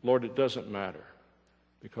 Lord, it doesn't matter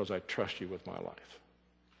because I trust you with my life.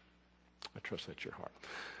 I trust that's your heart.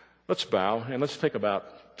 Let's bow and let's take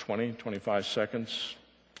about 20, 25 seconds.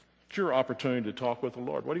 It's your opportunity to talk with the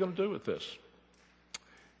Lord. What are you going to do with this?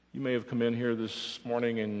 You may have come in here this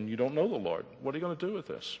morning and you don't know the Lord. What are you going to do with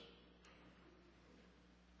this?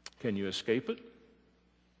 Can you escape it?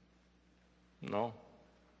 No.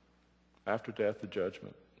 After death, the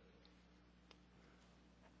judgment.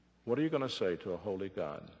 What are you going to say to a holy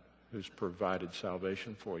God who's provided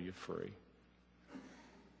salvation for you free?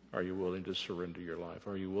 Are you willing to surrender your life?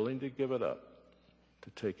 Are you willing to give it up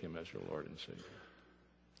to take him as your Lord and Savior?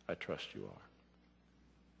 I trust you are.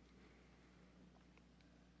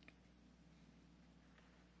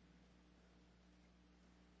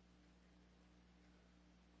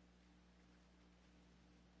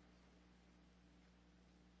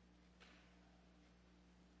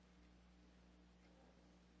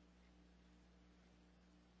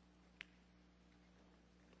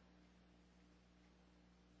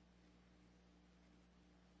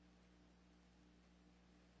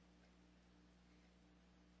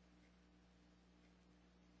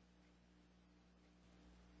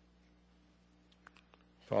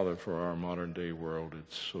 Father, for our modern day world,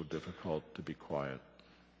 it's so difficult to be quiet.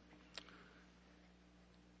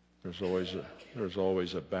 There's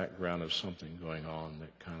always a background of something going on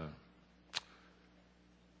that kind of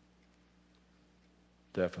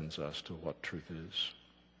deafens us to what truth is.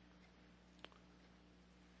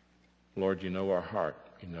 Lord, you know our heart.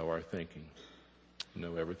 You know our thinking. You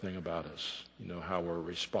know everything about us. You know how we're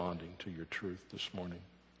responding to your truth this morning.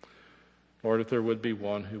 Lord, if there would be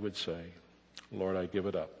one who would say, Lord, I give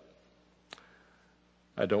it up.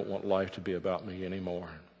 I don't want life to be about me anymore.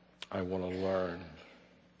 I want to learn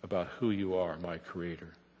about who you are, my Creator.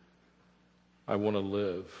 I want to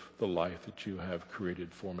live the life that you have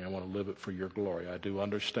created for me. I want to live it for your glory. I do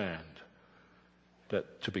understand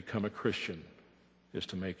that to become a Christian is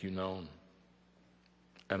to make you known.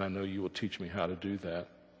 And I know you will teach me how to do that.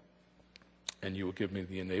 And you will give me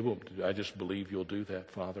the enablement. I just believe you'll do that,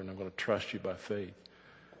 Father, and I'm going to trust you by faith.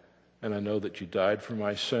 And I know that you died for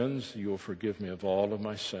my sins. You will forgive me of all of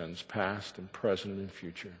my sins, past and present and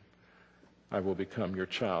future. I will become your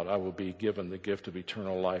child. I will be given the gift of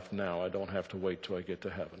eternal life now. I don't have to wait till I get to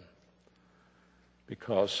heaven.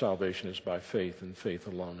 Because salvation is by faith and faith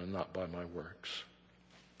alone and not by my works.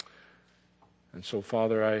 And so,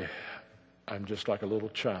 Father, I'm just like a little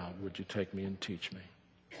child. Would you take me and teach me?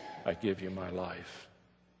 I give you my life.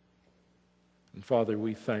 And Father,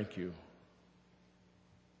 we thank you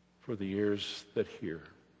for the ears that hear,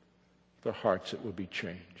 the hearts that will be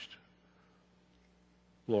changed.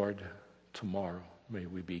 Lord, tomorrow may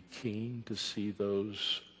we be keen to see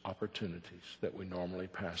those opportunities that we normally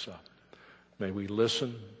pass up. May we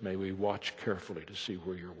listen, may we watch carefully to see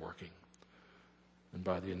where you're working. And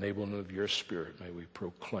by the enablement of your Spirit, may we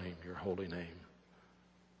proclaim your holy name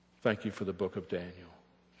Thank you for the book of Daniel.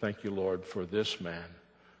 Thank you, Lord, for this man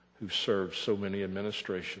who served so many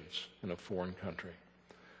administrations in a foreign country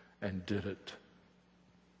and did it,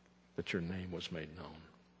 that your name was made known.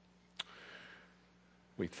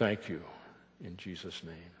 We thank you in Jesus'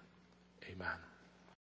 name. Amen.